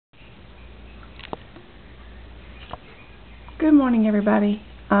Good morning, everybody.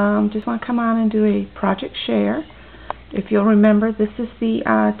 Just want to come on and do a project share. If you'll remember, this is the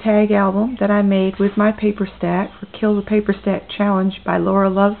tag album that I made with my paper stack for Kill the Paper Stack Challenge by Laura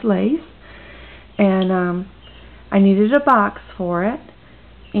Loves Lace. And I needed a box for it.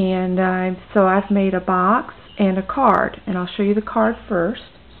 And so I've made a box and a card. And I'll show you the card first.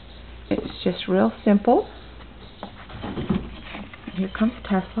 It's just real simple. Here comes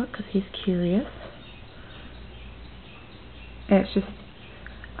Tesla because he's curious. And it's just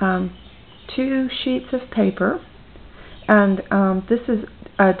 2 sheets of paper, and this is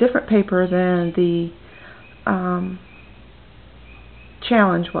a different paper than the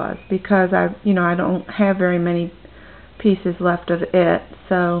challenge was, because I don't have very many pieces left of it.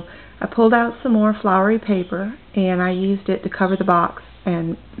 So I pulled out some more flowery paper and I used it to cover the box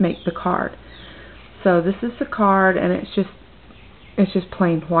and make the card. So this is the card, and it's just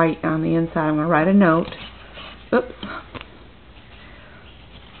plain white on the inside. I'm going to write a note. Oops.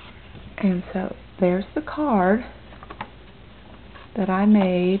 And so there's the card that I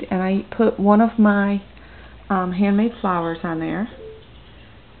made, and I put one of my handmade flowers on there,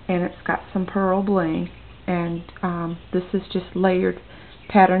 and it's got some pearl bling, and this is just layered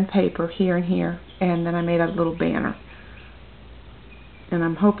patterned paper here and here, and then I made a little banner. And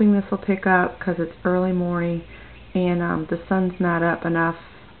I'm hoping this will pick up because it's early morning and the sun's not up enough,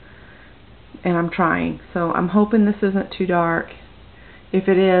 and I'm trying, so I'm hoping this isn't too dark. If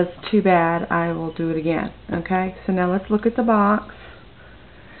it is, too bad, I will do it again. Okay, so now let's look at the box.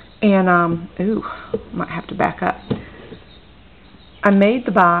 And, might have to back up. I made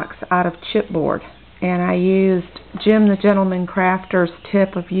the box out of chipboard, and I used Jim the Gentleman Crafter's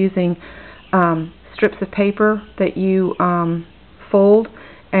tip of using strips of paper that you fold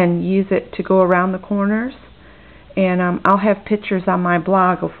and use it to go around the corners. And I'll have pictures on my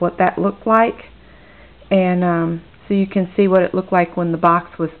blog of what that looked like. And so you can see what it looked like when the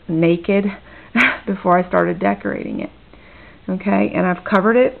box was naked before I started decorating it. Okay, and I've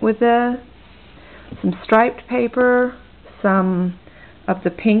covered it with some striped paper, some of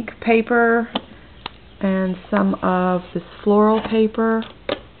the pink paper, and some of this floral paper.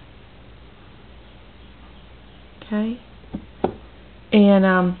 Okay,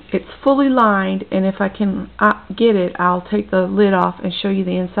 and it's fully lined, and if I can get it, I'll take the lid off and show you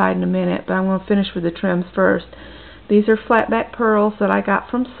the inside in a minute, but I'm going to finish with the trims first. These are flatback pearls that I got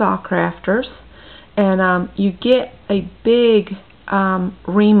from Saw Crafters, and you get a big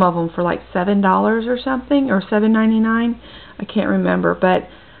ream of them for like $7 or something, or $7.99. I can't remember, but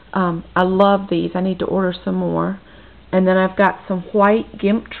I love these. I need to order some more. And then I've got some white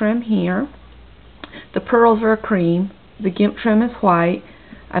gimp trim here. The pearls are a cream. The gimp trim is white.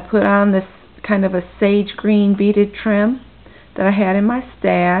 I put on this kind of a sage green beaded trim that I had in my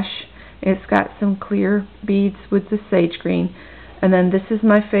stash. It's got some clear beads with the sage green. And then this is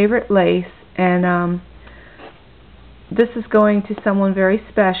my favorite lace, and this is going to someone very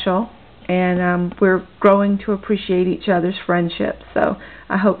special, and we're growing to appreciate each other's friendship, so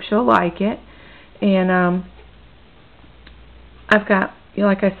I hope she'll like it. And I've got,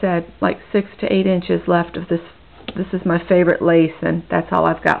 like I said, like 6 to 8 inches left of this. This is my favorite lace, and that's all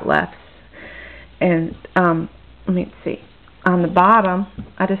I've got left. And let me see. On the bottom,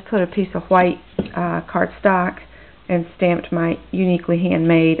 I just put a piece of white cardstock and stamped my uniquely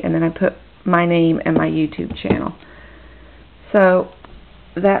handmade, and then I put my name and my YouTube channel. So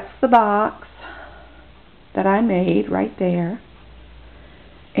that's the box that I made right there.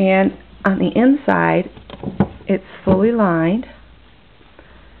 And on the inside, it's fully lined.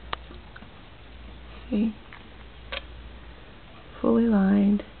 See? Fully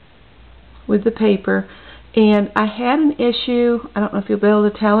lined with the paper. And I had an issue, I don't know if you'll be able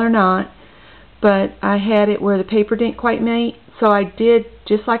to tell or not, but I had it where the paper didn't quite mate, so I did,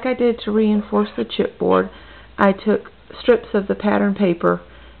 just like I did to reinforce the chipboard, I took strips of the pattern paper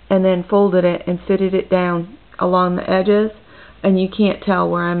and then folded it and fitted it down along the edges, and you can't tell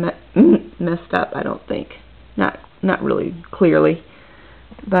where I messed up, I don't think. Not really clearly.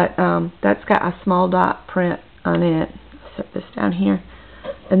 But that's got a small dot print on it. Set this down here.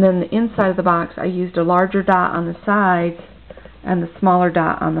 And then the inside of the box, I used a larger dot on the sides and the smaller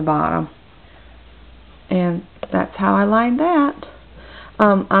dot on the bottom. And that's how I lined that.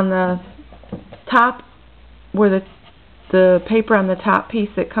 On the top, where the paper on the top piece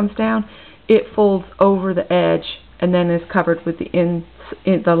that comes down, it folds over the edge and then is covered with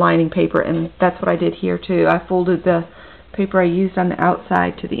the lining paper. And that's what I did here too. I folded the paper I used on the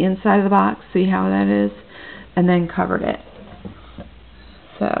outside to the inside of the box. See how that is? And then covered it.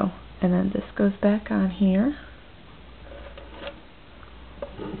 So, and then this goes back on here.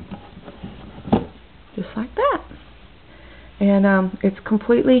 just like that. And it's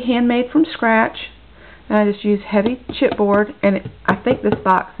completely handmade from scratch. And I just use heavy chipboard, and I think this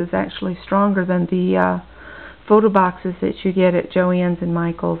box is actually stronger than the photo boxes that you get at Joann's and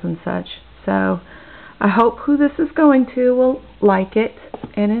Michael's and such. So I hope who this is going to will like it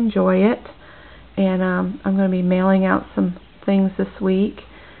and enjoy it. And I'm going to be mailing out some things this week,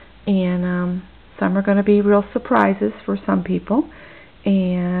 and some are going to be real surprises for some people.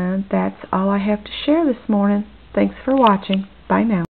 And that's all I have to share this morning. Thanks for watching. Bye now.